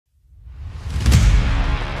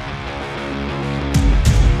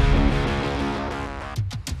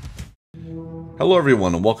Hello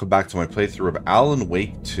everyone and welcome back to my playthrough of Alan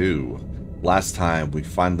Wake 2. Last time we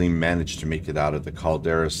finally managed to make it out of the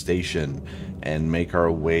Caldera station and make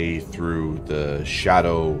our way through the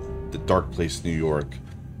dark place New York,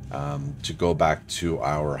 to go back to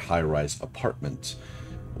our high-rise apartment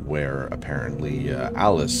where apparently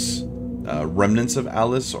Alice, remnants of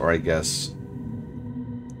Alice, or I guess,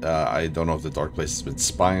 I don't know if the dark place has been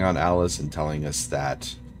spying on Alice and telling us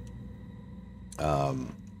that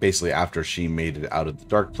basically after she made it out of the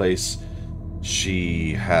dark place,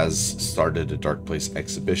 she has started a dark place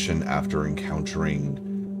exhibition after encountering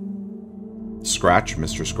Scratch,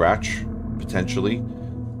 Mr. Scratch, potentially,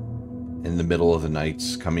 in the middle of the night,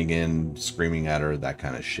 coming in, screaming at her, that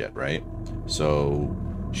kind of shit, right? So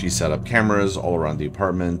she set up cameras all around the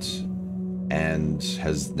apartment and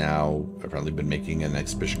has now apparently been making an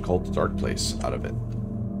exhibition called The Dark Place out of it.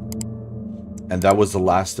 And that was the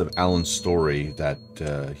last of Alan's story that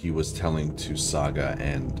he was telling to Saga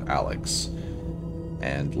and Alex.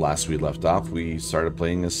 And last we left off, we started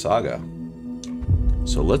playing as Saga.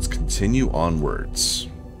 So let's continue onwards.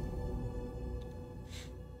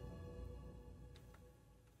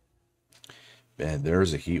 Man,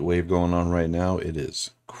 there's a heat wave going on right now. It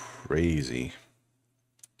is crazy.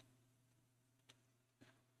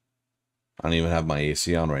 I don't even have my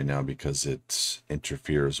AC on right now because it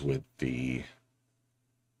interferes with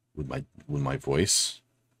my voice.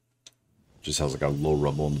 Just has like a low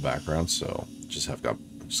rumble in the background, so just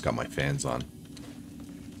got my fans on.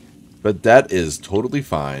 But that is totally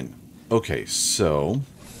fine. Okay, so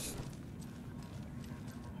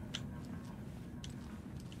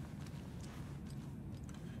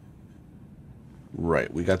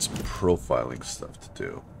right, we got some profiling stuff to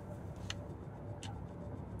do.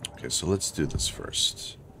 Okay, so let's do this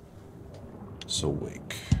first. So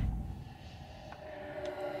Wake.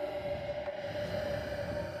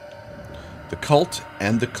 The cult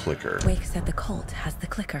and the clicker. Wake said the cult has the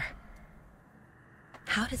clicker.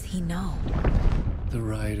 How does he know? The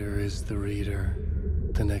writer is the reader.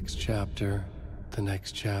 The next chapter, the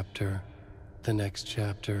next chapter, the next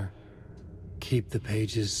chapter. Keep the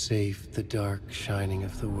pages safe, the dark shining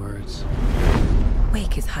of the words.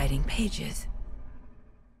 Wake is hiding pages.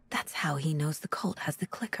 That's how he knows the cult has the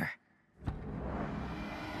clicker.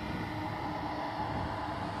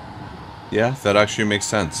 Yeah, that actually makes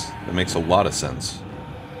sense. That makes a lot of sense.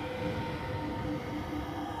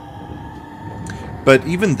 But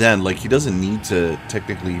even then, like, he doesn't need to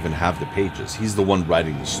technically even have the pages. He's the one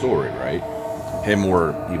writing the story, right? Him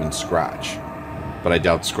or even Scratch. But I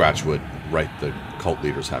doubt Scratch would write the cult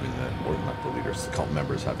leaders having or not the leaders, the cult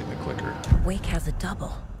members having the clicker. Wake has a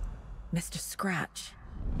double. Mr. Scratch.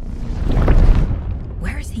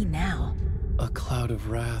 Where is he now? A cloud of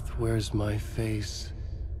wrath wears my face.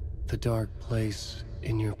 The dark place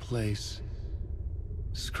in your place.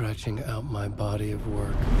 Scratching out my body of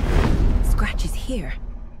work. Scratch is here.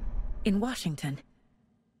 In Washington.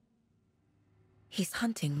 He's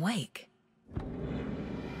hunting Wake.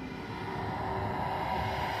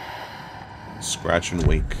 Scratch and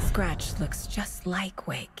Wake. Scratch looks just like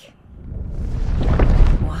Wake.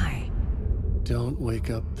 Why? Don't wake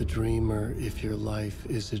up the dreamer if your life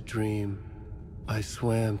is a dream. I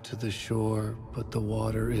swam to the shore, but the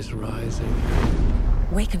water is rising.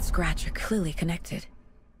 Wake and Scratch are clearly connected.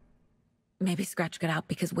 Maybe Scratch got out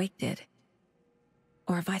because Wake did.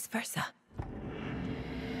 Or vice versa.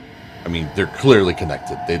 I mean, they're clearly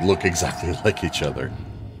connected. They look exactly like each other.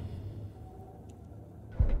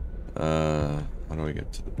 How do I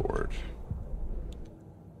get to the board?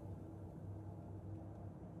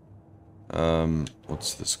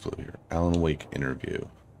 What's this clue here? Alan Wake interview.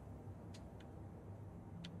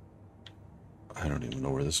 I don't even know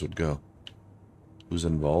where this would go. Who's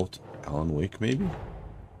involved? Alan Wake, maybe?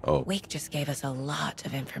 Oh. Wake just gave us a lot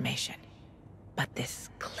of information. But this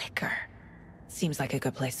clicker seems like a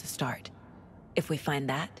good place to start. If we find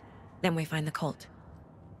that, then we find the cult.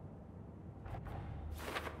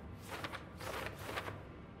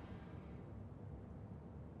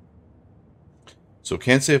 So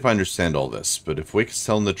can't say if I understand all this, but if Wake is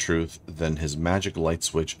telling the truth, then his magic light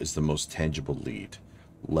switch is the most tangible lead.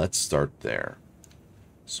 Let's start there.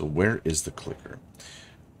 So where is the clicker?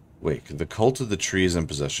 Wake, the cult of the tree is in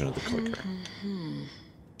possession of the clicker.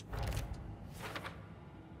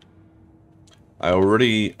 I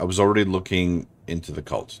was already looking into the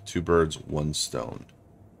cult. 2 birds, 1 stone.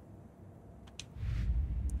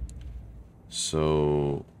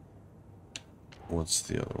 So what's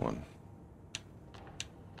the other one?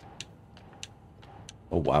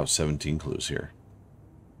 Oh wow, 17 clues here.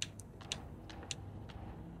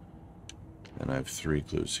 And I have 3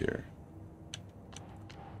 clues here.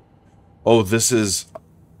 Oh, this is...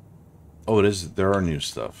 Oh, it is. There are new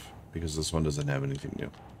stuff. Because this one doesn't have anything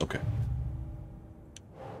new. Okay.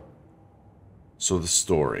 So the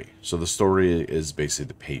story. So the story is basically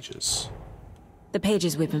the pages. The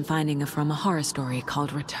pages we've been finding are from a horror story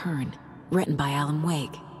called Return, written by Alan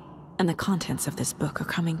Wake. And the contents of this book are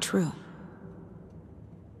coming true.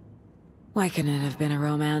 Why couldn't it have been a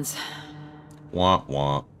romance? Wah,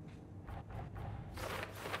 wah.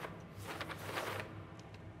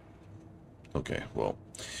 Okay, well.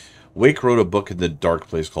 Wake wrote a book in the dark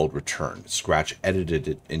place called Return. Scratch edited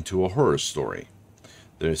it into a horror story.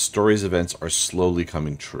 The story's events are slowly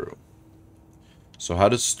coming true. So how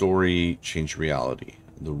does story change reality?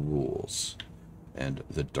 The rules. And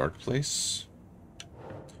the dark place?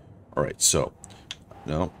 Alright, so...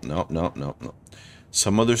 No.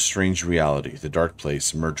 Some other strange reality, the dark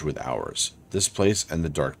place, merge with ours. This place and the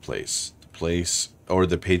dark place. The place, or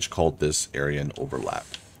the page called this area an overlap.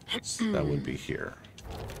 So that would be here.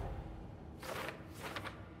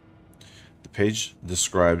 The page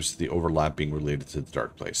describes the overlap being related to the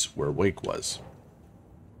dark place, where Wake was.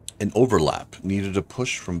 An overlap needed a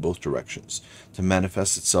push from both directions to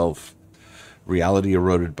manifest itself. Reality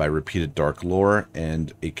eroded by repeated dark lore,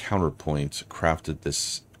 and a counterpoint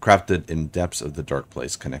crafted in depths of the dark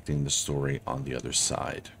place, connecting the story on the other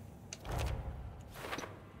side.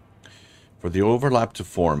 For the overlap to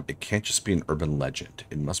form, it can't just be an urban legend.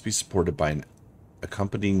 It must be supported by an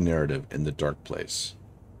accompanying narrative in the dark place.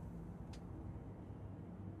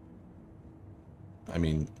 I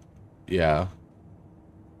mean, yeah,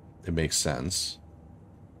 it makes sense.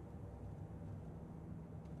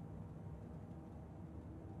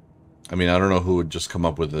 I mean, I don't know who would just come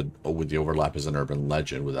up with the overlap as an urban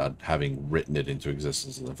legend without having written it into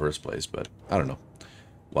existence in the first place, but I don't know.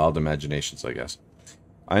 Wild imaginations, I guess.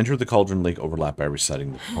 I entered the Cauldron Lake overlap by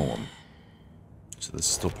reciting the poem. So this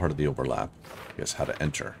is still part of the overlap. I guess how to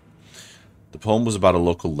enter. The poem was about a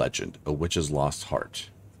local legend, a witch's lost heart,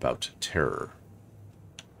 about terror.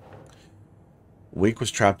 Wake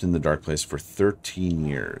was trapped in the dark place for 13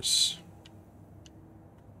 years.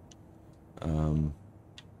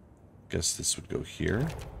 Guess this would go here.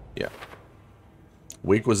 Yeah.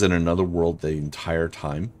 Wake was in another world the entire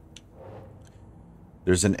time.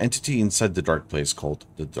 There's an entity inside the dark place called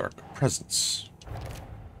the Dark Presence.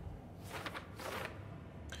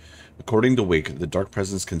 According to Wake, the Dark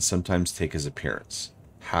Presence can sometimes take his appearance.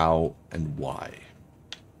 How and why?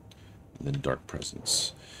 And then Dark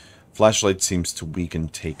Presence. Flashlight seems to weaken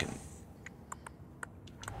Taken.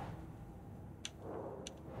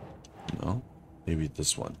 No? Maybe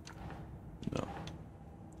this one. No.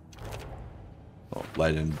 Oh,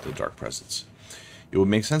 light and the Dark Presence. It would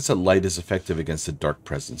make sense that light is effective against the Dark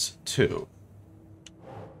Presence, too.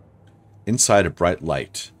 Inside a bright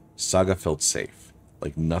light, Saga felt safe,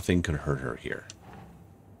 like nothing could hurt her here.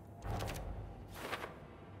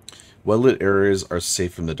 Well-lit areas are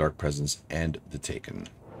safe from the Dark Presence and the Taken.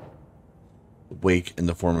 Wake, in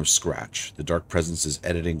the form of Scratch, the Dark Presence is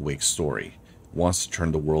editing Wake's story, wants to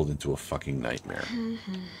turn the world into a fucking nightmare.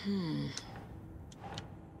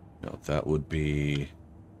 No, that would be...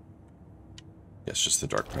 Yes, just the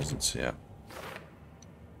Dark Presence, yeah.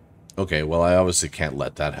 Okay, well, I obviously can't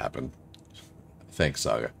let that happen. Thanks,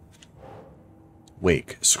 Saga.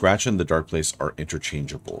 Wake, Scratch and the Dark Place are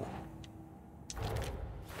interchangeable.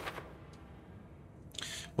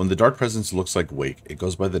 When the Dark Presence looks like Wake, it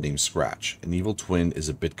goes by the name Scratch. An evil twin is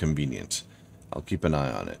a bit convenient. I'll keep an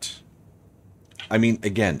eye on it. I mean,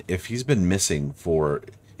 again, if he's been missing for...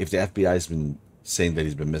 If the FBI's been saying that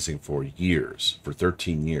he's been missing for years, for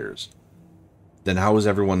 13 years, then how is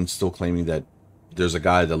everyone still claiming that there's a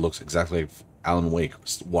guy that looks exactly like Alan Wake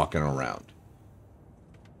walking around?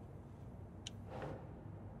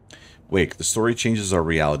 Wake, the story changes our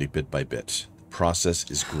reality bit by bit. The process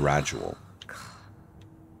is gradual.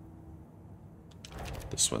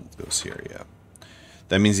 This one goes here, yeah.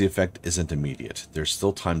 That means the effect isn't immediate. There's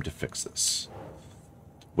still time to fix this.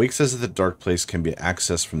 Wake says that the dark place can be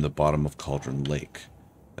accessed from the bottom of Cauldron Lake.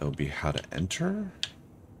 That would be how to enter?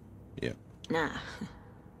 Yeah. Nah.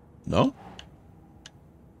 No?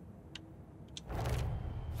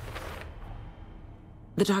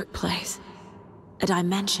 The dark place. A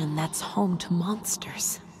dimension that's home to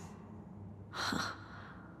monsters. Huh.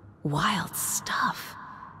 Wild stuff.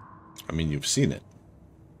 I mean, you've seen it.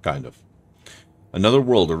 Kind of. Another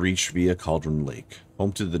world reached via Cauldron Lake,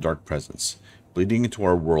 home to the Dark Presence, bleeding into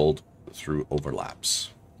our world through overlaps.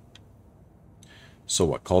 So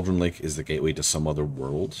what, Cauldron Lake is the gateway to some other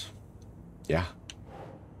world? Yeah.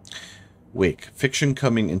 Wake, fiction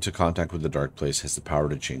coming into contact with the dark place has the power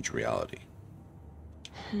to change reality.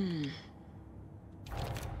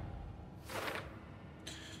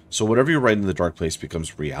 So whatever you write in the dark place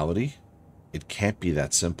becomes reality? It can't be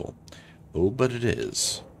that simple. Oh, but it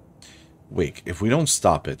is. Wake, if we don't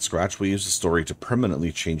stop it, Scratch will use the story to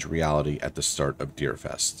permanently change reality at the start of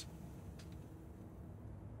Deerfest.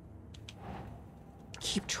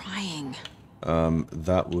 Keep trying.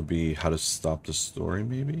 That would be how to stop the story,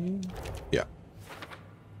 maybe? Yeah.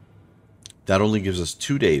 That only gives us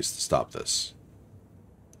 2 days to stop this.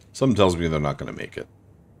 Something tells me they're not going to make it.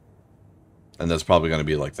 And that's probably going to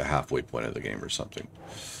be like the halfway point of the game or something.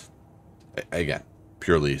 Again,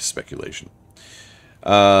 purely speculation.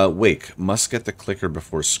 Wake must get the clicker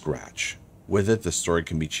before Scratch. With it, the story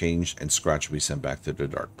can be changed and Scratch will be sent back to the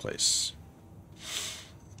dark place.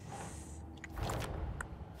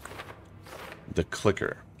 The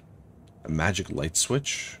clicker. A magic light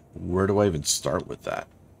switch? Where do I even start with that?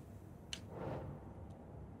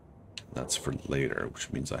 That's for later,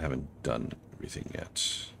 which means I haven't done everything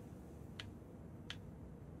yet.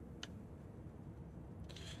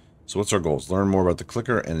 So what's our goals? Learn more about the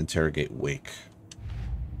clicker and interrogate Wake.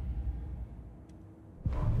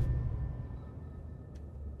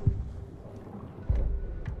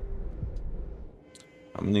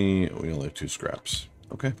 How many? We only have 2 scraps.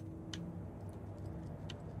 Okay.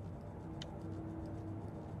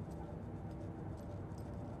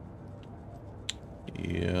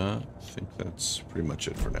 Yeah, I think that's pretty much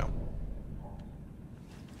it for now.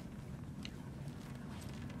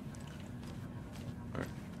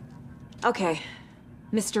 Okay,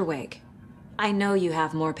 Mr. Wake. I know you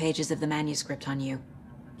have more pages of the manuscript on you.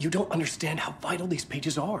 You don't understand how vital these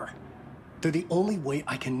pages are. They're the only way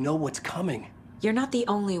I can know what's coming. You're not the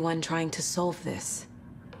only one trying to solve this.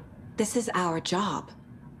 This is our job.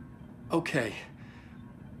 Okay.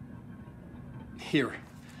 Here.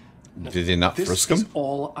 Did they not frisk him? This is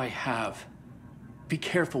all I have. Be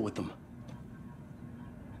careful with them.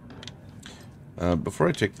 Before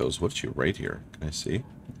I take those, what did you write here? Can I see?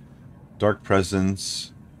 Dark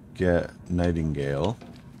Presence, get Nightingale.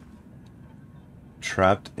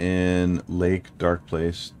 Trapped in Lake Dark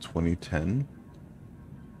Place 2010.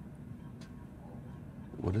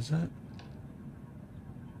 What is that?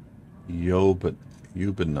 Yo, but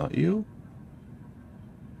you, but not you?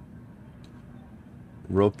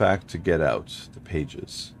 Wrote back to get out. The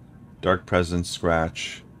pages. Dark Presence,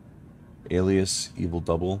 Scratch. Alias, Evil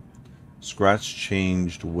Double. Scratch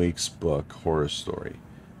changed Wake's book, Horror Story.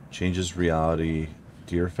 Changes reality,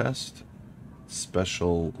 Deerfest.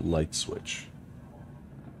 Special light switch.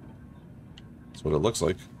 That's what it looks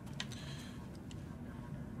like.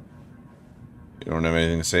 You don't have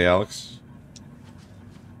anything to say, Alex?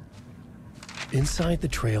 Inside the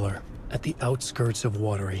trailer, at the outskirts of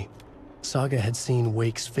Watery, Saga had seen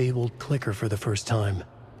Wake's fabled clicker for the first time,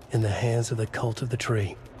 in the hands of the Cult of the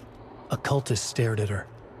Tree. A cultist stared at her.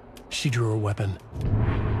 She drew her weapon.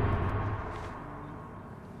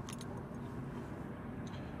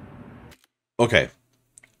 Okay.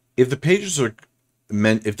 If the pages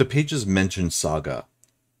mention Saga,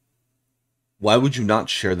 why would you not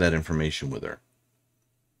share that information with her?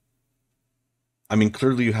 I mean,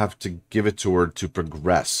 clearly you have to give it to her to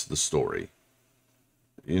progress the story.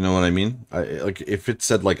 You know what I mean? Like, if it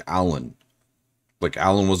said, like, Alan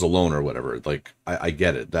was alone or whatever, like, I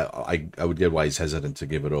get it. That I would get why he's hesitant to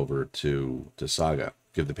give it over to Saga.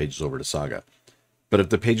 Give the pages over to Saga. But if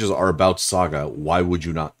the pages are about Saga, why would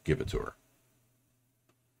you not give it to her?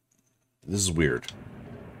 This is weird.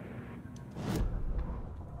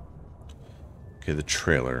 Okay, the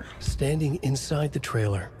trailer. Standing inside the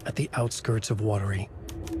trailer at the outskirts of Watery,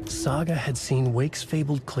 Saga had seen Wake's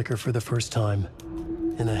fabled clicker for the first time,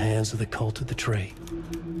 in the hands of the Cult of the Tree.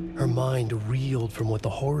 Her mind reeled from what the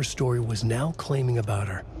horror story was now claiming about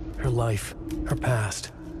her, her life, her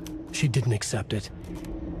past. She didn't accept it.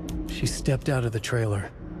 She stepped out of the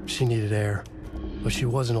trailer. She needed air, but she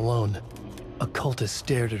wasn't alone. A cultist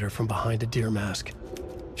stared at her from behind a deer mask.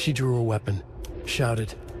 She drew her weapon,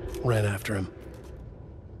 shouted, ran after him.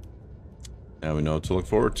 Now we know what to look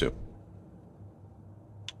forward to.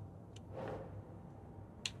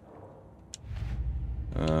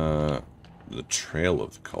 The trail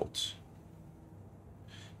of the cult.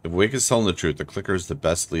 If Wake is telling the truth, the clicker is the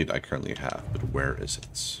best lead I currently have, but where is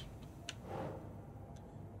it?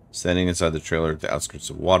 Standing inside the trailer at the outskirts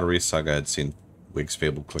of Watery, Saga had seen Wake's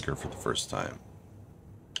fabled clicker for the first time.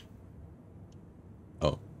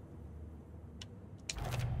 Oh.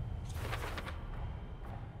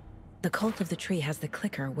 The Cult of the Tree has the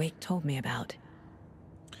clicker Wake told me about.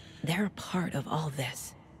 They're a part of all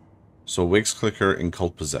this. So Wake's clicker in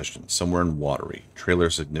cult possession, somewhere in Watery. Trailer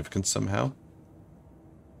significant somehow?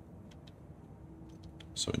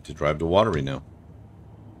 So I need to drive to Watery now.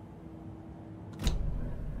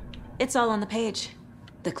 It's all on the page.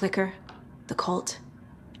 The clicker, the cult.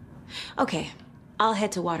 Okay, I'll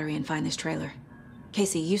head to Watery and find this trailer.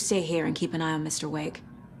 Casey, you stay here and keep an eye on Mr. Wake.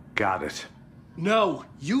 Got it. No,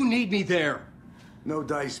 you need me there. No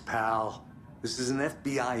dice, pal. This is an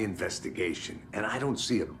FBI investigation, and I don't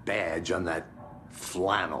see a badge on that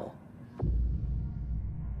flannel.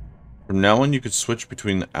 From now on, you could switch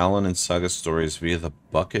between Alan and Saga stories via the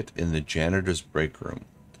bucket in the janitor's break room.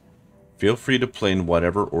 Feel free to play in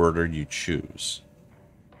whatever order you choose.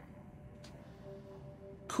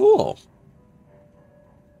 Cool.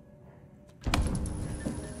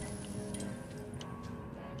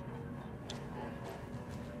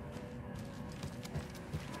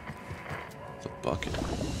 The bucket.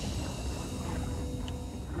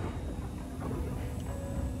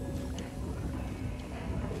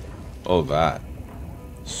 Oh, that.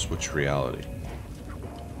 Switch reality.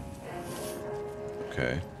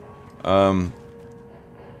 Okay.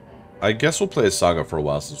 I guess we'll play as Saga for a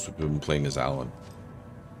while since we've been playing as Alan.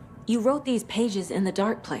 You wrote these pages in the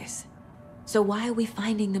dark place. So why are we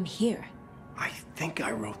finding them here? I think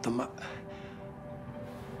I wrote them.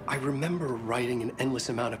 I remember writing an endless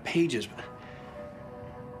amount of pages.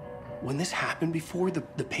 When this happened before, the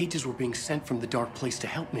pages were being sent from the dark place to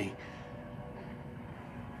help me.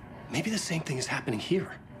 Maybe the same thing is happening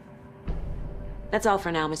here. That's all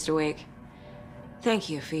for now, Mr. Wake. Thank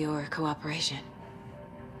you for your cooperation.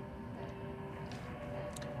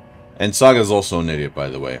 And Saga's also an idiot, by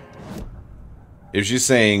the way. If she's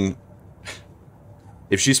saying...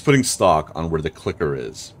 If she's putting stock on where the clicker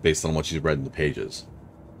is, based on what she's read in the pages,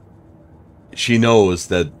 she knows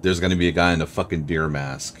that there's going to be a guy in a fucking deer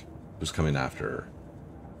mask who's coming after her.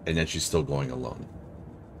 And yet she's still going alone.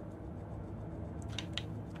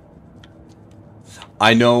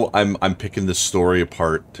 I know I'm picking this story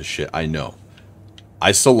apart to shit. I know.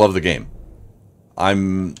 I still love the game.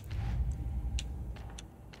 I'm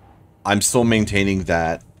still maintaining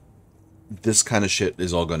that this kind of shit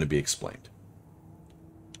is all going to be explained.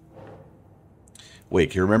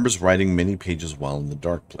 Wait, he remembers writing many pages while in the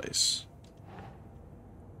dark place.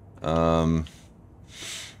 I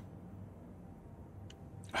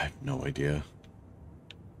have no idea.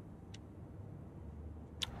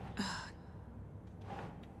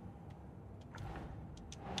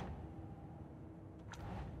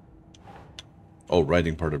 Oh,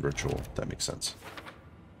 writing part of ritual. That makes sense.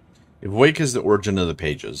 If Wake is the origin of the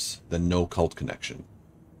pages, then no cult connection.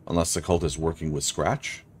 Unless the cult is working with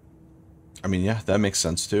Scratch? I mean, yeah, that makes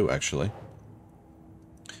sense too, actually.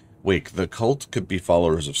 Wake, the cult could be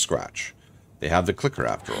followers of Scratch. They have the clicker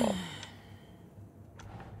after all.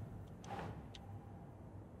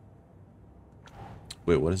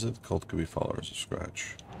 Wait, what is it? The cult could be followers of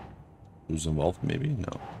Scratch. Who's involved? Maybe?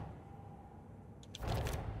 No.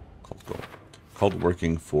 Cult goal. Cult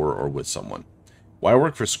working for or with someone. Why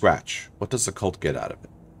work for Scratch? What does the cult get out of it?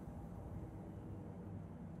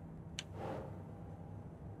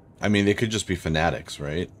 I mean, they could just be fanatics,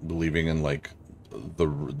 right? Believing in, like,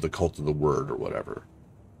 the cult of the word or whatever.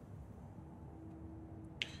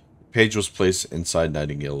 The page was placed inside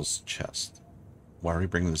Nightingale's chest. Why are we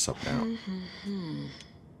bringing this up now?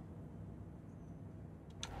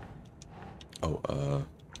 Oh,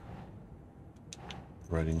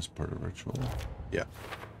 writing's part of ritual. Yeah.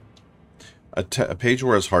 A page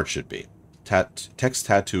where his heart should be. Text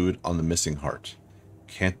tattooed on the missing heart.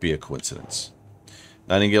 Can't be a coincidence.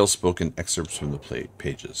 Nightingale spoke in excerpts from the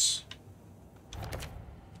pages.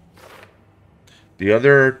 The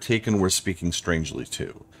other taken were speaking strangely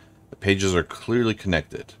too. The pages are clearly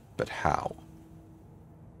connected, but how?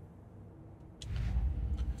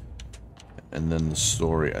 And then the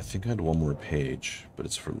story. I think I had one more page, but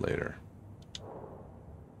it's for later.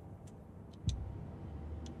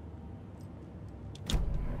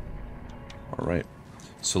 Alright,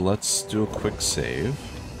 so let's do a quick save.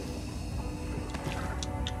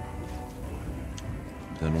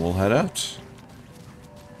 Then we'll head out.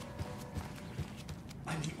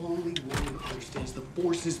 I'm the only one who understands the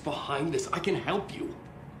forces behind this. I can help you.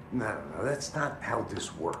 No, that's not how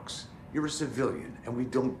this works. You're a civilian, and we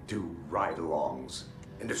don't do ride-alongs.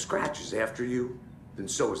 And if Scratch is after you, then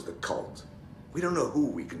so is the cult. We don't know who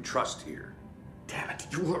we can trust here. Damn it,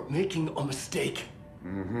 you are making a mistake.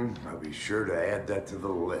 I'll be sure to add that to the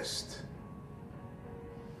list.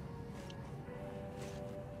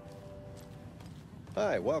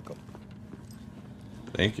 Hi, welcome.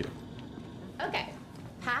 Thank you. Okay,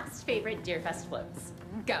 past favorite Deerfest floats.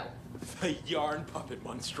 Go. The yarn puppet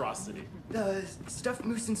monstrosity. The stuffed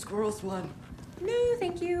moose and squirrels one. No,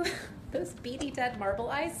 thank you. Those beady dead marble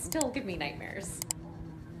eyes still give me nightmares.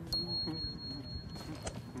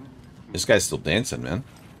 This guy's still dancing, man.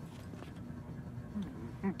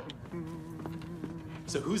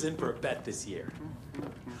 So who's in for a bet this year?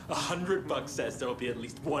 $100 says there'll be at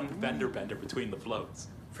least one fender bender between the floats.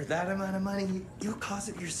 For that amount of money, you'll cause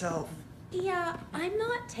it yourself. Yeah, I'm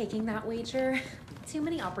not taking that wager. Too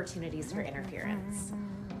many opportunities for interference.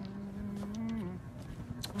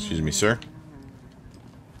 Excuse me, sir.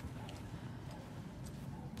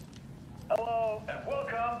 Hello, and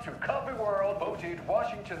welcome to Coffee World, voted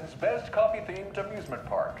Washington's best coffee-themed amusement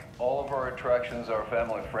park. All of our attractions are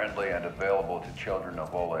family-friendly and available to children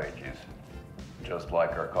of all ages, just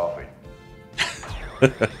like our coffee.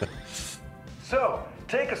 So,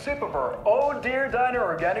 take a sip of our Oh Dear Diner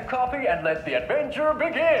organic coffee and let the adventure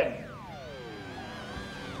begin!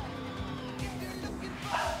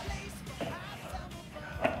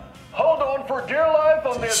 Hold on for dear life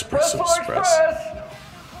on the Espresso Express!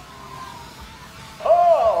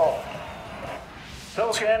 Oh!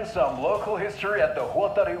 Soak in some local history at the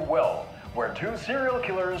Watery well, where two serial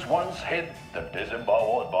killers once hid the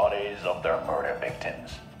disemboweled bodies of their murder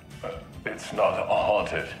victims. It's not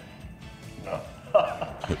haunted. No.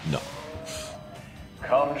 No.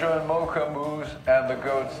 Come join Mocha Moose and the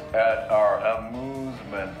goats at our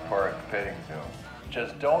amusement park petting zoo.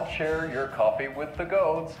 Just don't share your coffee with the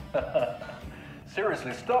goats.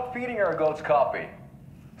 Seriously, stop feeding our goats coffee.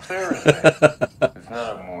 Seriously. It's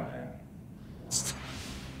not amusing.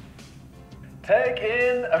 Take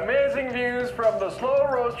in amazing views from the Slow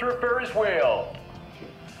Roaster Ferris wheel.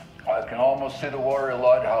 I can almost see the Watery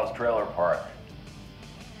Lighthouse trailer park.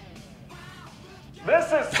 This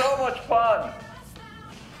is so much fun!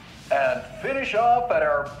 And finish off at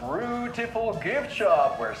our beautiful gift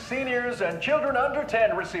shop where seniors and children under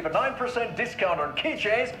 10 receive a 9% discount on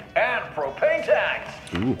keychains and propane tanks.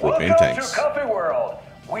 Ooh, propane Welcome tanks. to Coffee World.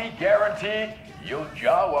 We guarantee you'll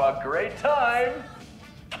jaw a great time.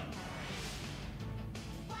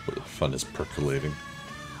 The fun is percolating.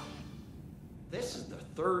 This is the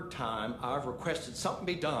third time I've requested something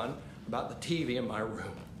be done about the TV in my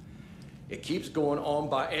room. It keeps going on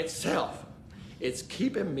by itself. It's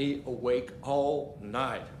keeping me awake all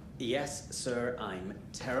night. Yes, sir, I'm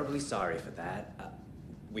terribly sorry for that.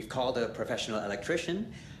 We've called a professional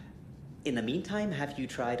electrician. In the meantime, have you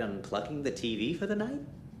tried unplugging the TV for the night?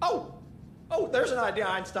 Oh, there's an idea,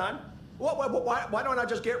 Einstein. Why don't I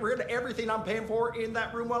just get rid of everything I'm paying for in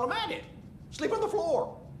that room while I'm at it? Sleep on the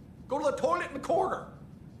floor. Go to the toilet in the corner.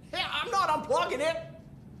 Yeah, I'm not unplugging it.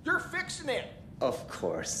 You're fixing it. Of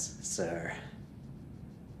course, sir.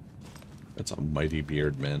 That's a mighty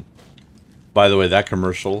beard, man. By the way, that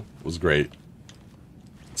commercial was great.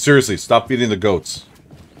 Seriously, stop feeding the goats.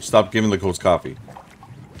 Stop giving the goats coffee.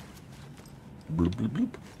 Bloop, bloop, bloop.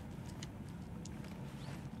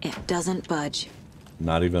 It doesn't budge.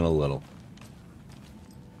 Not even a little.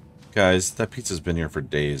 Guys, that pizza's been here for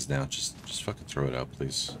days now. Just fucking throw it out,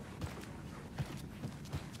 please.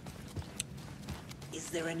 Is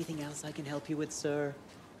there anything else I can help you with, sir?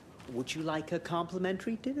 Would you like a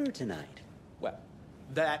complimentary dinner tonight? Well,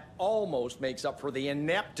 that almost makes up for the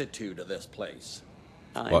ineptitude of this place.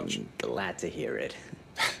 I'm glad to hear it.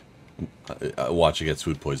 Watch, it gets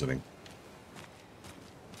food poisoning.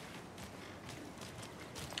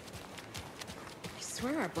 I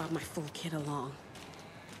swear I brought my full kit along.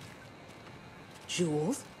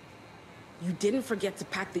 Jules, you didn't forget to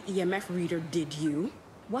pack the EMF reader, did you?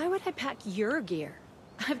 Why would I pack your gear?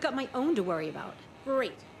 I've got my own to worry about.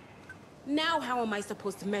 Great. Now how am I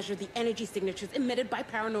supposed to measure the energy signatures emitted by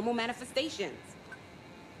paranormal manifestations?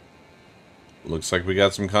 Looks like we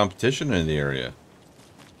got some competition in the area.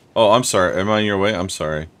 Oh, I'm sorry. Am I on your way? I'm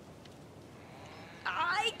sorry.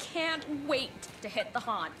 I can't wait to hit the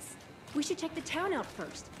haunts. We should check the town out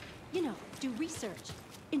first. You know, do research,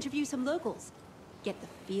 interview some locals, get the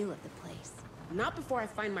feel of the place. Not before I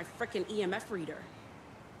find my frickin' EMF reader.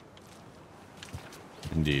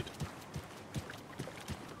 Indeed.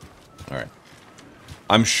 Alright.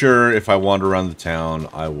 I'm sure if I wander around the town,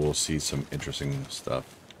 I will see some interesting stuff.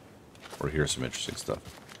 Or hear some interesting stuff.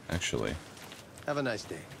 Actually. Have a nice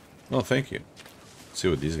day. Oh, thank you. Let's see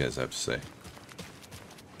what these guys have to say.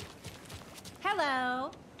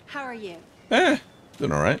 Hello. How are you?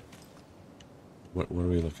 Doing alright. What are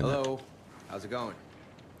we looking at? Hello. How's it going?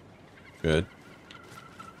 Good.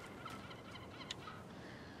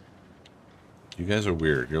 You guys are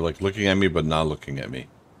weird. You're like looking at me, but not looking at me.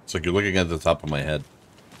 It's like you're looking at the top of my head.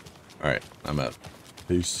 Alright, I'm out.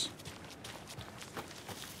 Peace.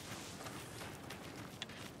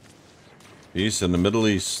 Peace in the Middle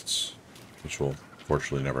East. Which will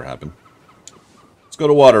fortunately never happen. Let's go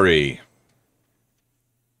to Watery.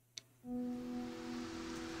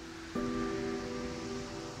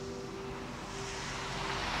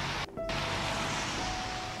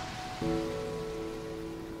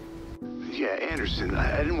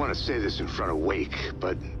 want to say this in front of Wake,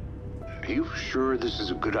 but are you sure this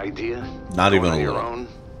is a good idea? Not even on a your little. own?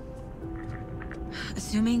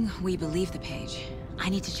 Assuming we believe the page, I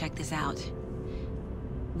need to check this out.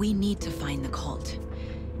 We need to find the cult.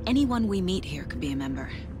 Anyone we meet here could be a member.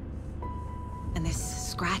 And this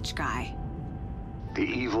Scratch guy. The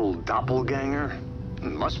evil doppelganger?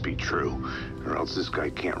 Must be true, or else this guy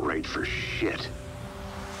can't write for shit.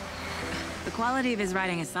 The quality of his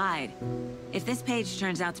writing aside, if this page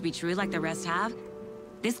turns out to be true like the rest have,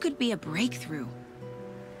 this could be a breakthrough.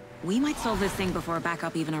 We might solve this thing before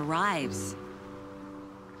backup even arrives.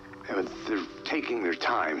 Yeah, but they're taking their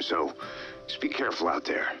time, so just be careful out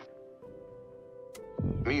there.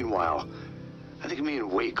 Meanwhile, I think me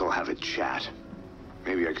and Wake will have a chat.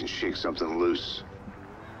 Maybe I can shake something loose.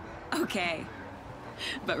 Okay.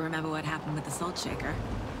 But remember what happened with the salt shaker?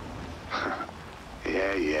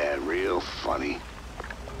 Yeah, real funny.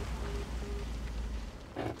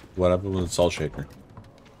 What happened with the salt shaker?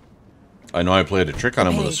 I know I played a trick on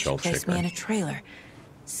him with a salt placed shaker. me in a trailer,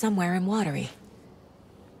 somewhere in Watery.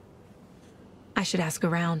 I should ask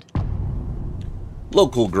around.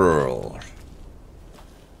 Local girl.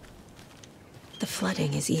 The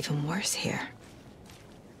flooding is even worse here.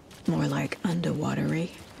 More like underwatery.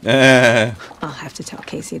 I'll have to tell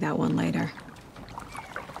Casey that one later.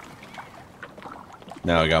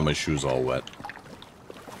 Now I got my shoes all wet.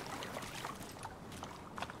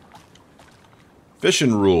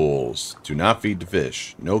 Fishing rules. Do not feed the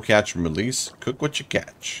fish. No catch and release. Cook what you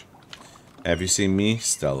catch. Have you seen me?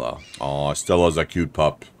 Stella. Aw, Stella's a cute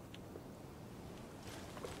pup.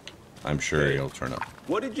 I'm sure he'll turn up.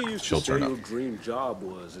 What did you used She'll to say turn your up. dream job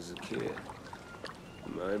was as a kid?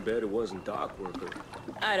 I bet it wasn't dock worker.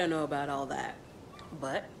 I don't know about all that,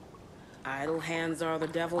 but idle hands are the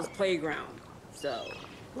devil's playground, so...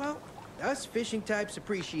 Well, us fishing types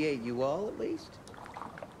appreciate you all, at least.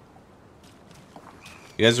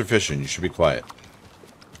 You guys are fishing. You should be quiet.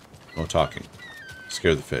 No talking.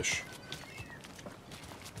 Scare the fish.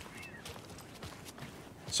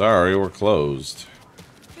 Sorry, we're closed.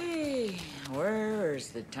 Hey, where's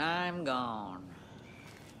the time gone?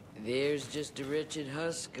 There's just a wretched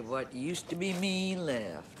husk of what used to be me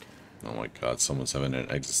left. Oh my god, someone's having an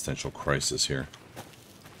existential crisis here.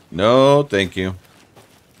 No, thank you.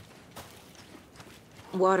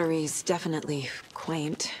 Watery's definitely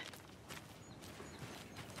quaint.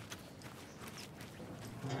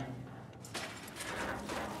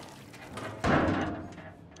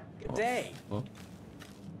 Good day. Oh.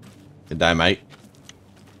 Good day, mate.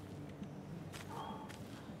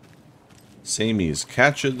 Sammy's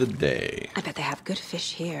catch of the day. I bet they have good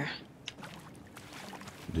fish here.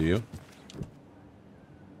 Do you?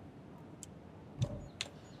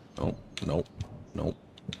 Nope, nope, nope.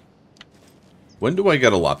 When do I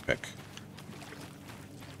get a lockpick?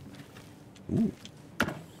 Ooh.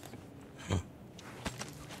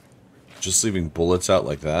 Just leaving bullets out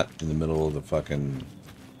like that in the middle of the fucking...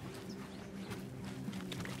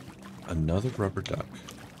 Another rubber duck.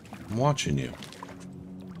 I'm watching you.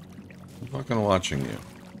 I'm fucking watching you.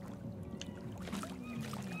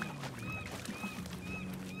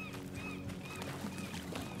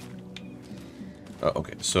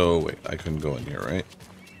 Okay, so wait, I couldn't go in here, right?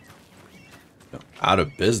 No, out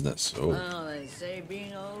of business. Oh. Well, they say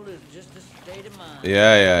being old is just a state of mind.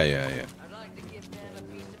 Yeah. I'd like to give them a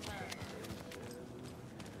piece of mind.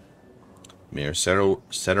 Mayor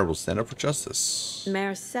Setter will stand up for justice.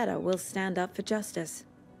 Mayor Seta will stand up for justice.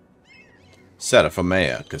 Seta for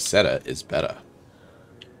mayor, because Seta is better.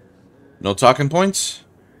 No talking points?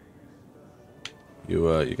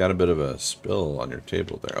 You got a bit of a spill on your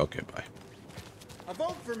table there. Okay, bye. A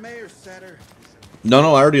vote for Mayor Setter.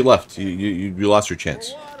 No, I already left. You lost your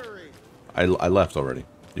chance. I left already.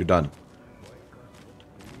 You're done.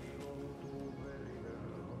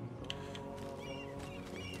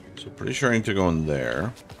 So pretty sure I need to go in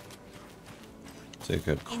there. Take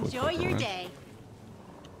a quick Enjoy look your around. day.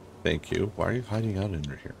 Thank you. Why are you hiding out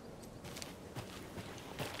under here?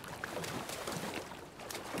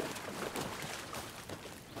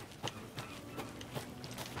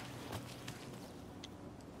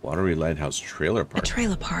 Watery Lighthouse Trailer Park. A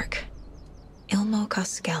trailer park. Ilmo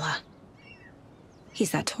Koskela.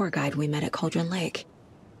 He's that tour guide we met at Cauldron Lake.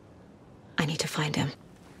 I need to find him.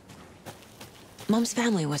 Mom's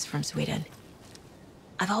family was from Sweden.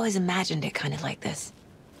 I've always imagined it kind of like this.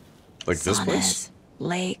 Like this place? Saunas,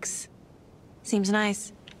 lakes. Seems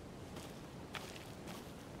nice.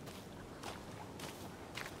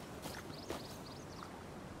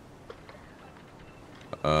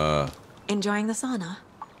 Uh. Enjoying the sauna?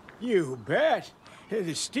 You bet.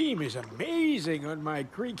 The steam is amazing on my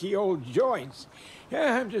creaky old joints.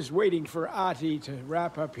 Yeah, I'm just waiting for Ati to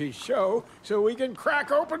wrap up his show so we can crack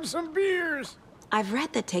open some beers. I've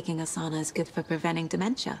read that taking a sauna is good for preventing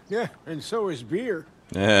dementia. Yeah, and so is beer.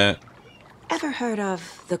 Ever heard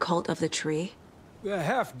of the Cult of the Tree? The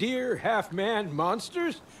half-deer, half-man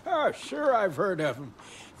monsters? Oh, sure I've heard of them.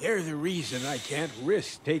 They're the reason I can't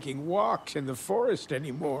risk taking walks in the forest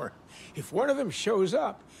anymore. If one of them shows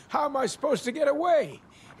up, how am I supposed to get away?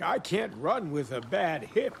 I can't run with a bad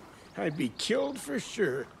hip. I'd be killed for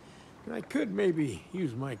sure. I could maybe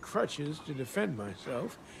use my crutches to defend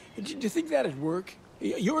myself. Do you think that'd work?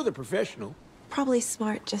 You're the professional. Probably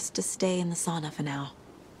smart just to stay in the sauna for now.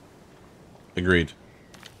 Agreed.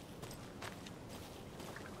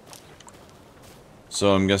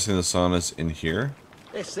 So I'm guessing the sauna's in here?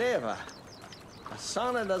 Hey, Seva, a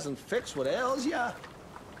sauna doesn't fix what ails ya.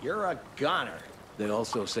 You're a goner. They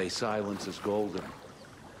also say silence is golden.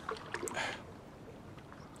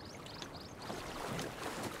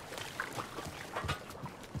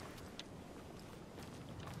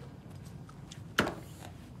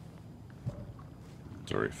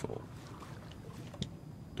 It's already full.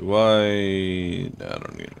 Do I... No, I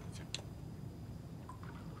don't need anything.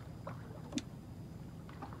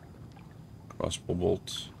 Crossbow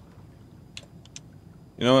bolts.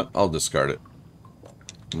 You know what? I'll discard it.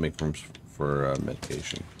 I'll make room for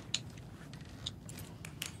medication.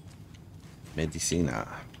 Medicina.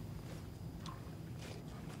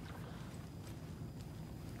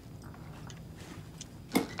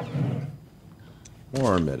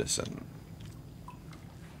 More medicine.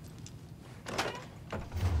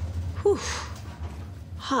 Whew.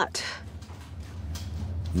 Hot.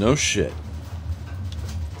 No shit.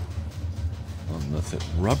 Oh, nothing.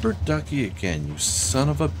 Rubber ducky again, you son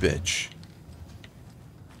of a bitch.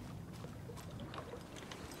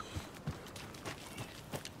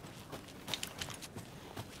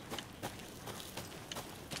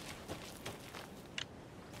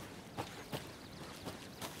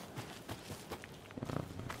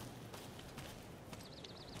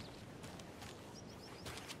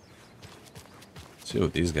 See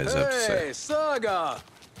what these guys have to say. Hey, Saga!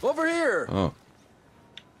 Over here! Oh.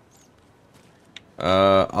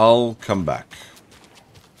 I'll come back.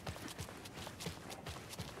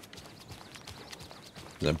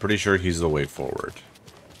 I'm pretty sure he's the way forward.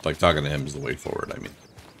 Like, talking to him is the way forward, I mean.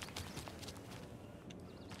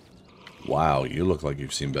 Wow, you look like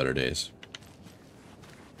you've seen better days.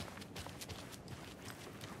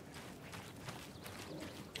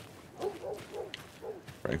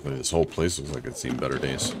 Frankly, this whole place looks like it's seen better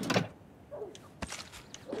days.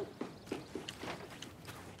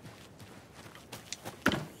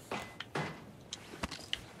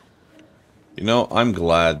 You know, I'm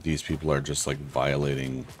glad these people are just, like,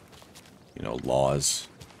 violating, you know, laws.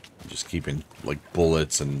 Just keeping, like,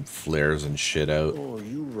 bullets and flares and shit out. Oh,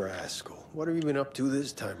 you rascal. What have you been up to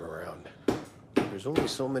this time around? There's only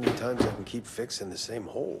so many times I can keep fixing the same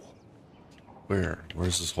hole. Where?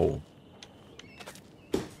 Where's this hole?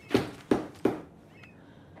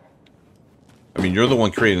 I mean, you're the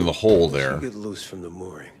one creating the hole there. Get loose from the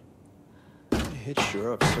mooring. It hitched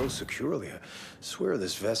her up so securely. I swear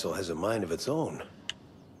this vessel has a mind of its own.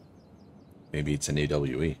 Maybe it's an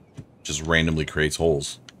AWE. Just randomly creates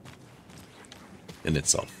holes in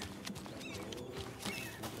itself.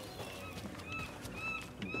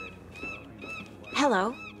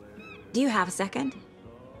 Hello. Do you have a second?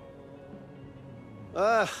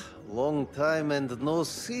 Ah, long time and no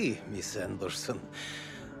see, Miss Anderson.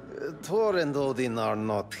 Thor and Odin are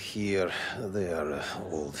not here. They are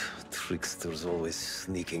old tricksters always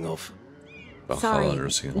sneaking off. Sorry.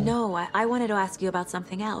 No, I wanted to ask you about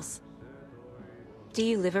something else. Do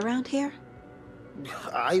you live around here?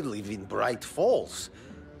 I live in Bright Falls.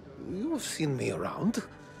 You've seen me around.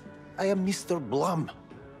 I am Mr. Blum.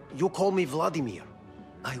 You call me Vladimir.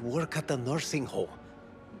 I work at a nursing home.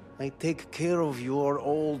 I take care of your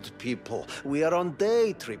old people. We are on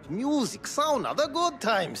day trip, music, sauna, the good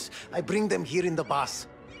times. I bring them here in the bus.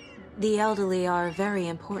 The elderly are very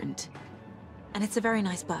important. And it's a very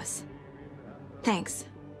nice bus. Thanks.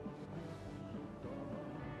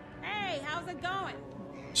 Hey, how's it going?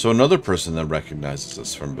 So another person that recognizes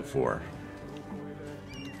us from before.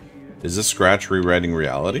 Is this Scratch rewriting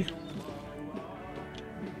reality?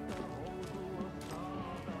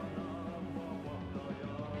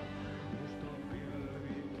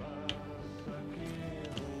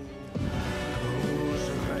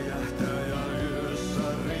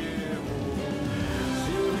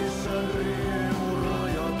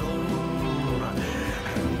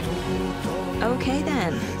 Okay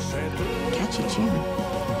then. Catchy tune.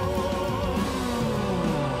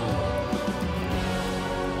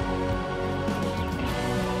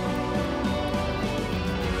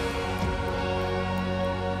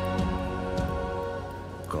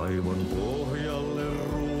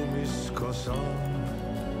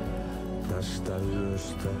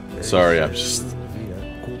 Sorry, I'm just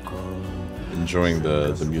enjoying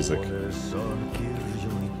the music.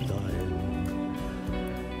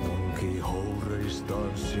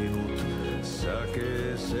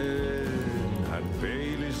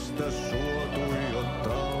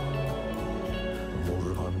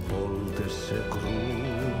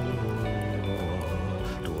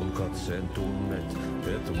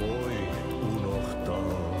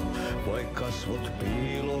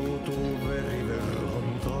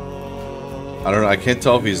 I don't know, I can't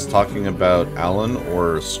tell if he's talking about Alan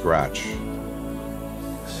or Scratch.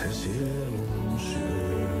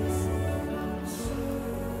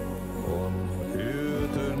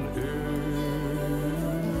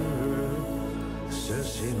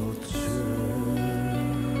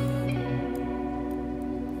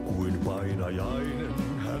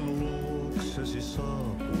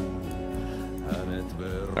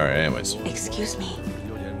 Alright, anyways. Excuse me.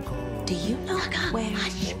 Do you know where...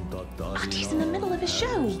 Hush! Archie's in the middle of a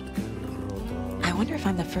show. I wonder if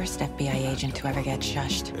I'm the first FBI agent to ever get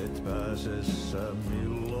shushed.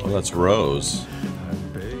 Oh, that's Rose.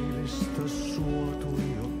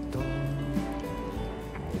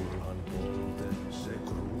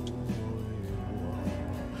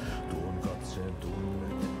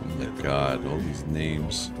 Oh my god, all these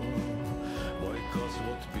names.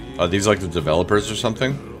 Are these like the developers or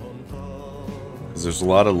something? Because there's a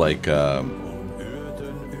lot of like,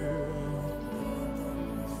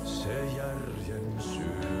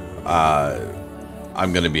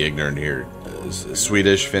 I'm gonna be ignorant here.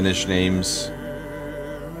 Swedish, Finnish names.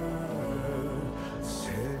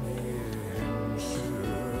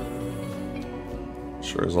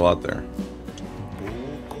 Sure, there's a lot there.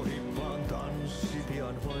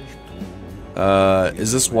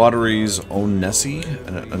 Is this Watery's own Nessie?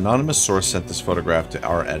 An anonymous source sent this photograph to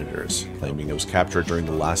our editors, claiming it was captured during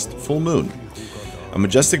the last full moon. A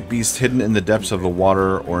majestic beast hidden in the depths of the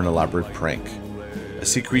water, or an elaborate prank. A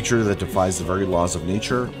sea creature that defies the very laws of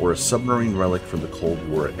nature, or a submarine relic from the Cold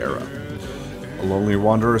War era. A lonely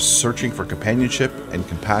wanderer searching for companionship and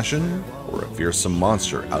compassion, or a fearsome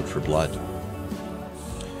monster out for blood.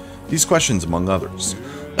 These questions, among others,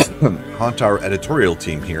 haunt our editorial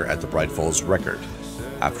team here at the Bright Falls Record,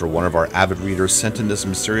 after one of our avid readers sent in this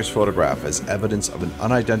mysterious photograph as evidence of an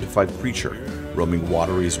unidentified creature roaming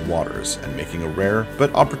Watery's waters and making a rare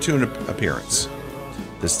but opportune appearance.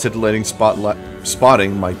 This titillating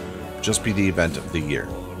spotting might just be the event of the year.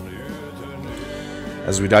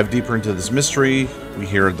 As we dive deeper into this mystery, we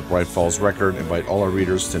here at the Bright Falls Record invite all our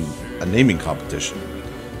readers to a naming competition.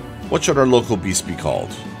 What should our local beast be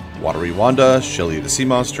called? Watery Wanda, Shelly the Sea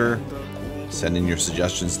Monster? Send in your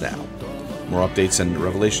suggestions now. More updates and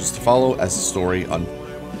revelations to follow as the story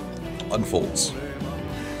unfolds.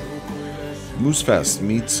 Moose Fest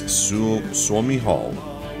meets Suomi Hall,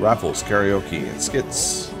 raffles, karaoke, and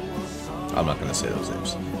skits. I'm not going to say those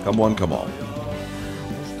names. Come one, come all.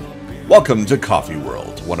 Welcome to Coffee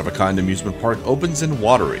World. One-of-a-kind amusement park opens in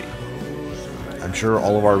Watery. I'm sure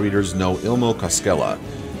all of our readers know Ilmo Koskela,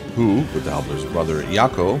 who, with the help of his brother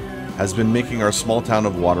Jaakko, has been making our small town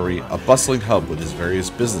of Watery a bustling hub with his various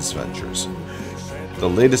business ventures. The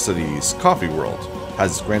latest of these, Coffee World,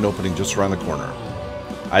 has its grand opening just around the corner.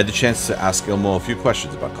 I had the chance to ask Ilmo a few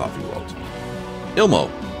questions about Coffee World. Ilmo,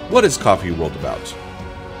 what is Coffee World about?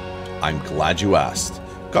 I'm glad you asked.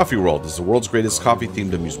 Coffee World is the world's greatest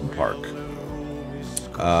coffee-themed amusement park.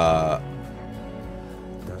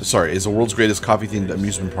 Is the world's greatest coffee-themed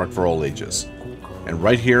amusement park for all ages. And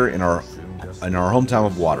right here in our hometown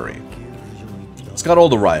of Watery. It's got all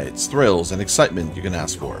the rides, thrills, and excitement you can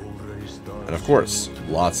ask for. And of course,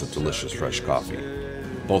 lots of delicious fresh coffee.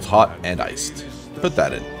 Both hot and iced. Put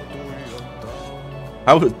that in.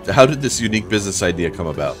 How did this unique business idea come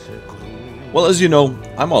about? Well, as you know,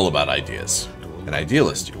 I'm all about ideas. An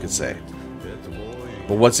idealist, you could say.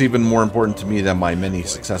 But what's even more important to me than my many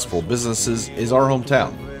successful businesses is our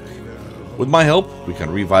hometown. With my help, we can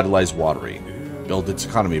revitalize Watery, build its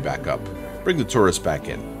economy back up, bring the tourists back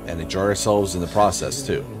in, and enjoy ourselves in the process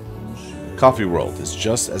too. Coffee World is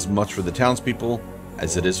just as much for the townspeople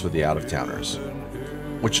as it is for the out-of-towners.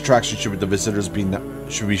 Which attraction should the visitors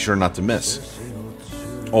should be sure not to miss?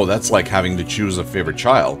 Oh, that's like having to choose a favorite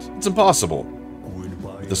child. It's impossible.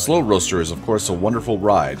 The Slow Roaster is of course a wonderful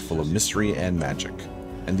ride full of mystery and magic.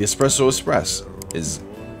 And the Espresso Express is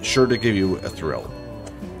sure to give you a thrill.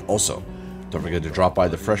 Also, don't forget to drop by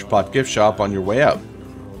the Fresh Pot gift shop on your way out.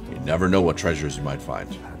 You never know what treasures you might find.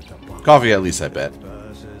 Coffee at least, I bet.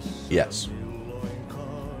 Yes.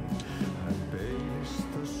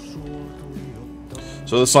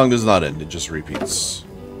 So the song does not end, it just repeats.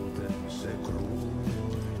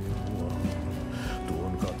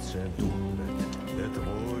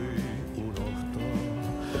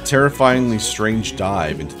 terrifyingly strange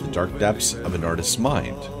dive into the dark depths of an artist's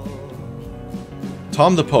mind.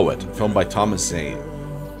 Tom the Poet, filmed by Thomas Zane.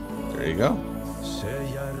 There you go.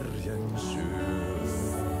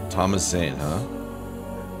 Thomas Zane, huh?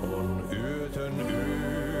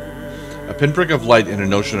 A pinprick of light in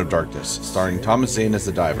an ocean of darkness, starring Thomas Zane as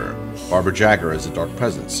the diver, Barbara Jagger as the dark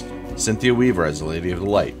presence, Cynthia Weaver as the Lady of the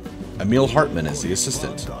Light, Emil Hartman as the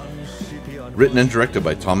assistant. Written and directed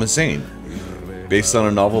by Thomas Zane, based on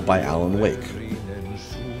a novel by Alan Wake.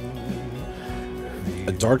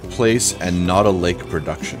 A Dark Place and Not a Lake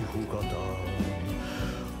production.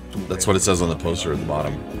 That's what it says on the poster at the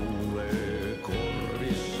bottom.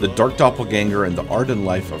 The Dark Doppelganger and the Art and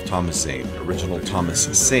Life of Thomas Zane. Original Thomas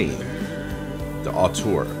Zane. The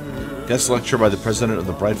auteur. Guest lecture by the president of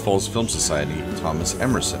the Bright Falls Film Society, Thomas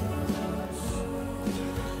Emerson.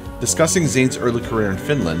 Discussing Zane's early career in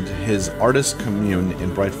Finland, his artist commune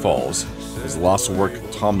in Bright Falls, his lost work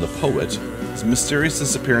Tom the Poet, his mysterious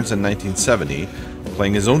disappearance in 1970,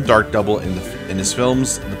 playing his own dark double in his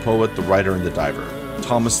films The Poet, the Writer, and the Diver,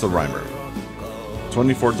 Thomas the Rhymer.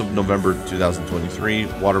 24th of November 2023,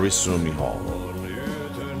 Watery Suomi Hall.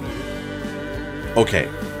 Okay.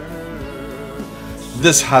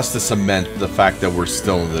 This has to cement the fact that we're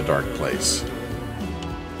still in the dark place.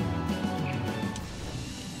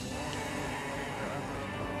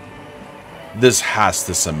 This has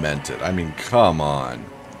to cement it. I mean, come on.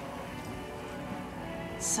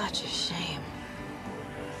 Such a shame.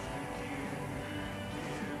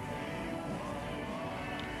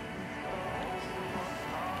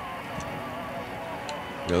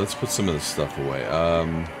 Yeah, let's put some of this stuff away.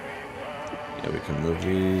 Yeah, we can move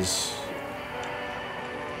these.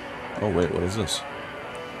 Oh, wait, what is this?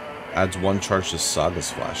 Adds 1 charge to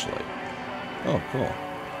Saga's flashlight. Oh, cool.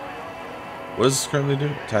 What does this currently do?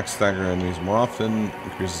 Attacks stagger enemies more often,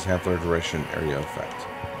 increases half-flare duration, area effect.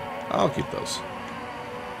 I'll keep those.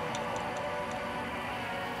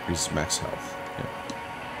 Increases max health.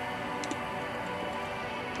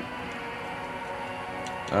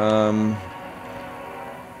 Yeah.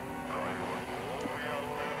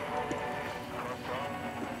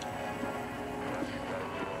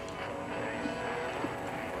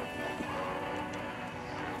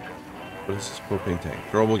 What is this? Propane tank.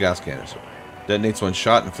 Throwable gas canister. Detonates 1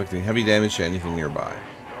 shot, inflicting heavy damage to anything nearby.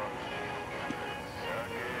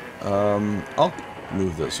 I'll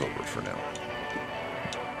move this over for now.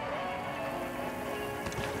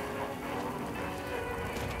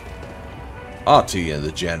 Ati and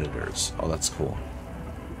the janitors. Oh, that's cool.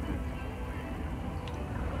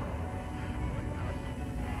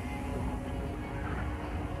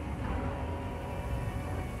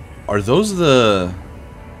 Are those the...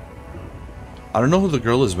 I don't know who the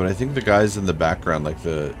girl is, but I think the guys in the background, like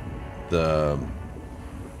the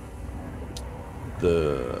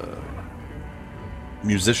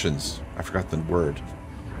musicians. I forgot the word.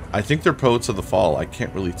 I think they're Poets of the Fall. I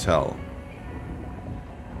can't really tell.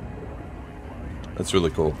 That's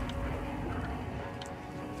really cool.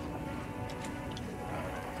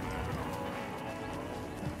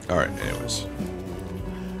 Alright, anyways.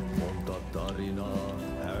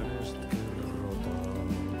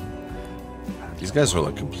 These guys are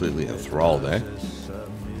like completely enthralled, eh?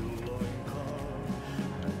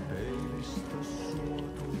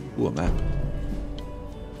 Ooh, a map.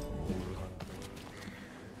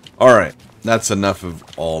 Alright, that's enough of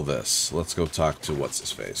all this. Let's go talk to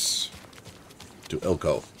what's-his-face. To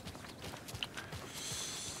Ilko.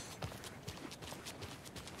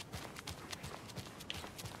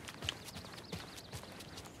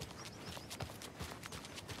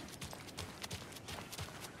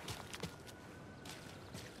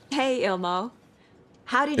 Hey, Ilmo.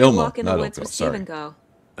 How did you walk in the woods with Steven go?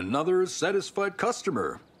 Another satisfied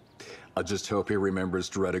customer. I just hope he remembers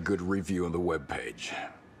to write a good review on the webpage.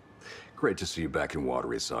 Great to see you back in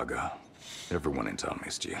Watery, Saga. Everyone in town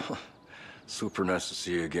missed you. Super nice to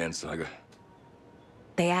see you again, Saga.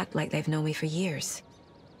 They act like they've known me for years.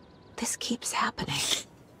 This keeps happening.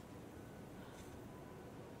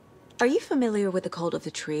 Are you familiar with the Cult of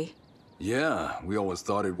the Tree? Yeah, we always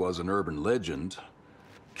thought it was an urban legend.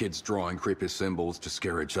 Kids drawing creepy symbols to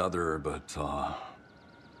scare each other, but,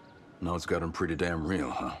 now it's gotten pretty damn real,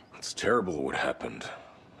 huh? It's terrible what happened.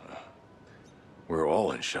 We're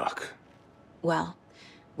all in shock. Well,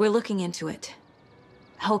 we're looking into it.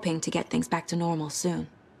 Hoping to get things back to normal soon.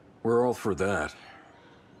 We're all for that.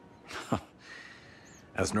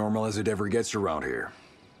 As normal as it ever gets around here.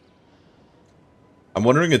 I'm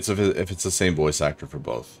wondering if it's the same voice actor for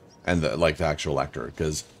both. And the actual actor.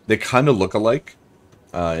 Because they kind of look alike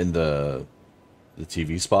in the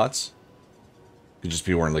TV spots. Could just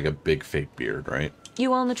be wearing like a big fake beard, right?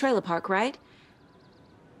 You own the trailer park, right?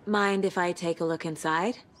 Mind if I take a look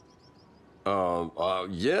inside?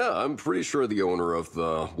 Yeah, I'm pretty sure the owner of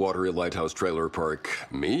the Watery Lighthouse Trailer Park,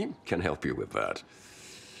 me, can help you with that.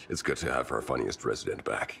 It's good to have our funniest resident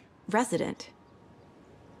back. Resident?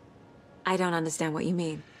 I don't understand what you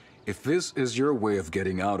mean. If this is your way of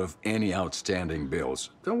getting out of any outstanding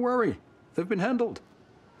bills, don't worry. They've been handled.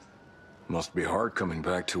 Must be hard coming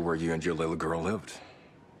back to where you and your little girl lived.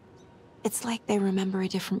 It's like they remember a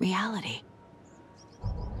different reality.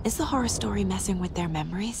 Is the horror story messing with their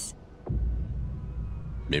memories?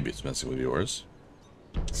 Maybe it's messing with yours.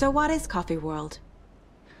 So what is Coffee World?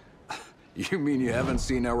 You mean you haven't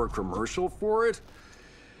seen our commercial for it?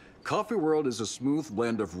 Coffee World is a smooth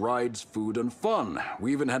blend of rides, food, and fun.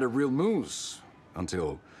 We even had a real moose.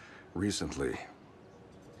 Until recently.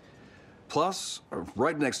 Plus,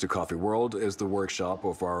 right next to Coffee World is the workshop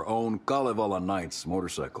of our own Kalevala Knights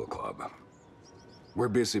Motorcycle Club. We're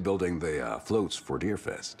busy building the floats for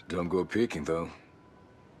Deerfest. Don't go peeking, though.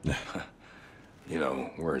 You know,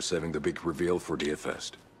 we're saving the big reveal for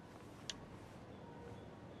Deerfest.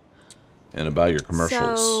 And about your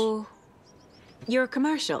commercials. So, your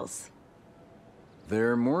commercials?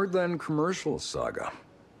 They're more than commercials, Saga.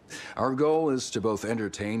 Our goal is to both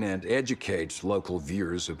entertain and educate local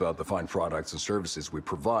viewers about the fine products and services we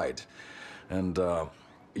provide. And,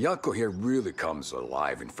 Yako here really comes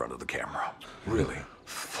alive in front of the camera. Really.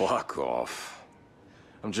 Fuck off.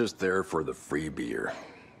 I'm just there for the free beer.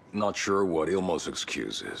 Not sure what Ilmo's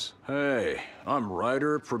excuse is. Hey, I'm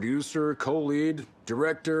writer, producer, co-lead,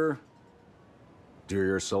 director. Do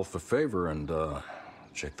yourself a favor and,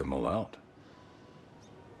 check them all out.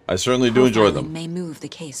 I certainly do enjoy them. May move the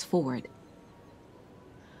case forward.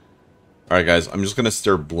 Alright guys, I'm just gonna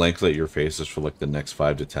stare blankly at your faces for like the next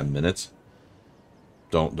 5 to 10 minutes.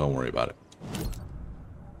 Don't worry about it.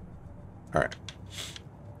 Alright.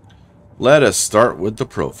 Let us start with the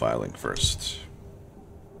profiling first.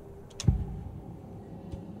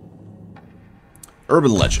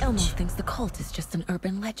 Urban legend. Elmo thinks the cult is just an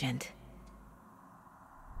urban legend.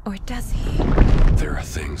 Or does he? There are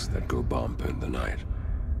things that go bump in the night.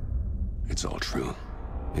 It's all true.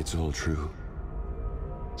 It's all true.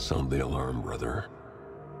 Sound the alarm, brother.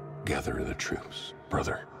 Gather the troops,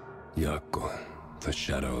 brother. Yako, the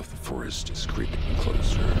shadow of the forest is creeping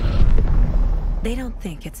closer. They don't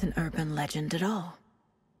think it's an urban legend at all.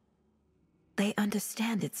 They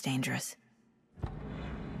understand it's dangerous.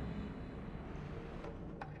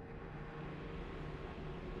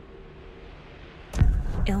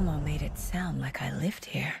 Ilmo made it sound like I lived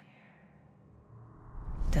here.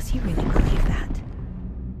 Does he really believe that?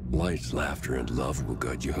 Light, laughter, and love will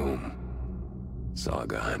guide you home.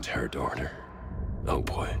 Saga and her daughter. Oh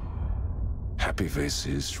boy. Happy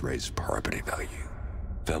faces raise property value.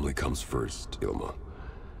 Family comes first, Ilma.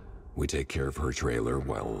 We take care of her trailer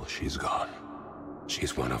while she's gone.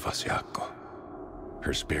 She's one of us, Yako.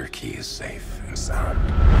 Her spare key is safe and sound.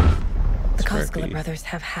 The Koskela brothers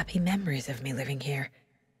have happy memories of me living here.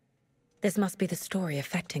 This must be the story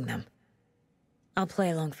affecting them. I'll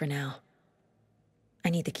play along for now. I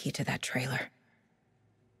need the key to that trailer.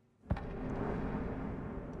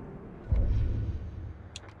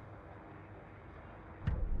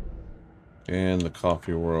 And the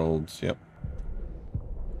coffee world, yep.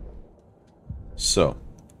 So,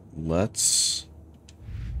 let's...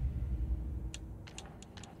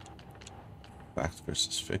 Fact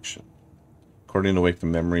versus fiction. According to Wake,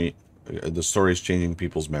 the story is changing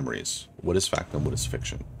people's memories. What is fact and what is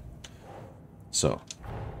fiction? So.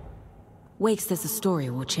 Wake says the story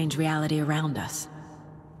will change reality around us.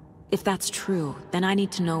 If that's true, then I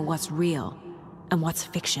need to know what's real and what's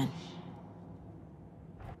fiction.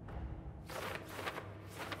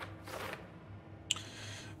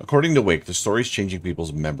 According to Wake, the story is changing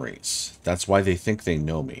people's memories. That's why they think they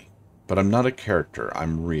know me. But I'm not a character,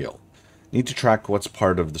 I'm real. Need to track what's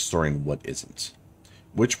part of the story and what isn't.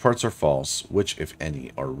 Which parts are false, which, if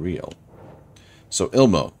any, are real. So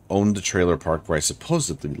Ilmo owned the trailer park where I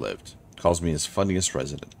supposedly lived. Calls me his funniest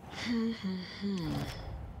resident.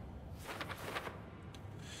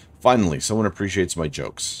 Finally, someone appreciates my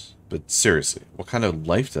jokes. But seriously, what kind of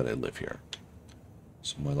life did I live here?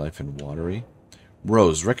 So my life in Watery?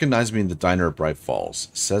 Rose recognized me in the diner at Bright Falls.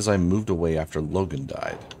 Says I moved away after Logan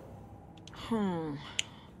died.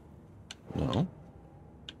 No?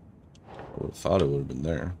 I would have thought it would have been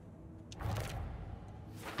there.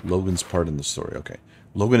 Logan's part in the story. Okay.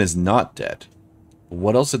 Logan is not dead. But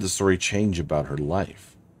what else did the story change about her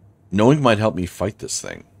life? Knowing might help me fight this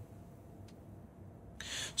thing.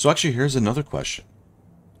 So actually, here's another question.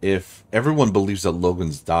 If everyone believes that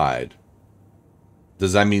Logan's died,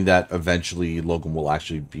 Does that mean that eventually Logan will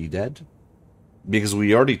actually be dead? Because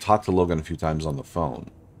we already talked to Logan a few times on the phone.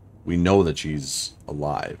 We know that she's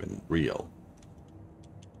alive and real.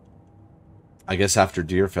 I guess after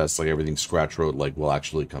Deerfest, like, everything Scratch wrote, like, will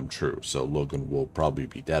actually come true. So Logan will probably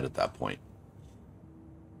be dead at that point.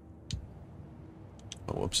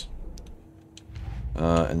 Oh, whoops.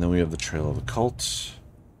 And then we have the Trail of the Cult.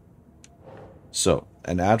 So,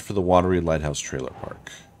 an ad for the Watery Lighthouse Trailer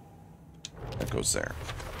Park. That goes there.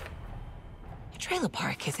 A trailer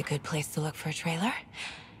park is a good place to look for a trailer.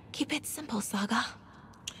 Keep it simple, Saga.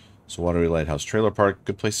 So, Watery Lighthouse Trailer Park,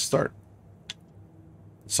 good place to start.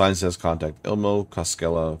 The sign says contact Ilmo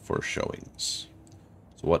Koskela for showings.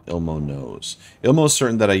 So, what Ilmo knows. Ilmo is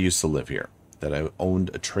certain that I used to live here, that I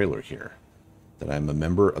owned a trailer here, that I'm a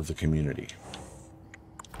member of the community.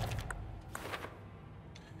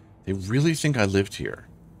 They really think I lived here.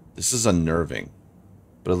 This is unnerving,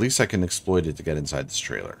 but at least I can exploit it to get inside this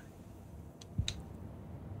trailer.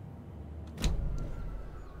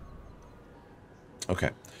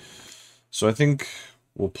 Okay, so I think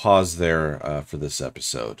we'll pause there for this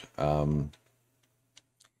episode.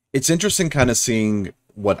 It's interesting kind of seeing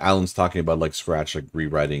what Alan's talking about, like Scratch, like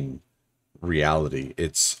rewriting reality.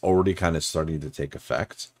 It's already kind of starting to take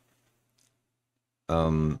effect.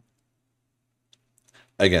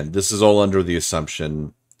 Again, this is all under the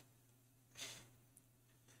assumption.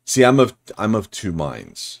 See, I'm of two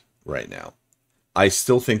minds right now. I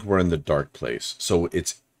still think we're in the dark place, so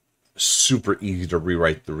it's super easy to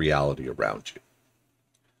rewrite the reality around you.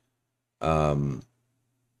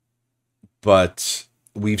 But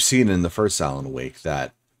we've seen in the first Alan Wake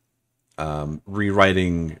that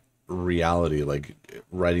rewriting reality, like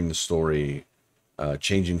writing the story,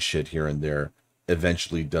 changing shit here and there,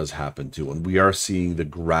 eventually does happen too, and we are seeing the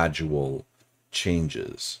gradual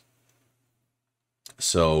changes.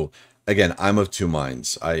 So again, I'm of two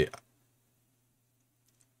minds.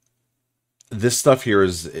 This stuff here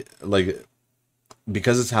is like,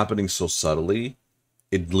 because it's happening so subtly,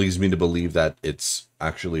 it leads me to believe that it's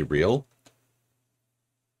actually real.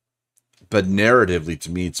 But narratively,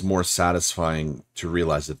 to me, it's more satisfying to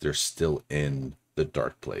realize that they're still in the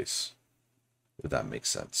dark place, if that makes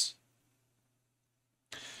sense.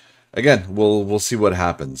 Again, we'll see what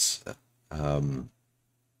happens. I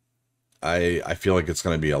feel like it's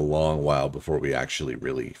going to be a long while before we actually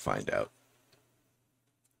really find out.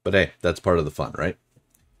 But hey, that's part of the fun, right?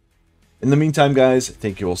 In the meantime, guys,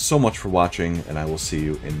 thank you all so much for watching, and I will see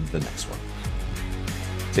you in the next one.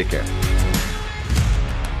 Take care.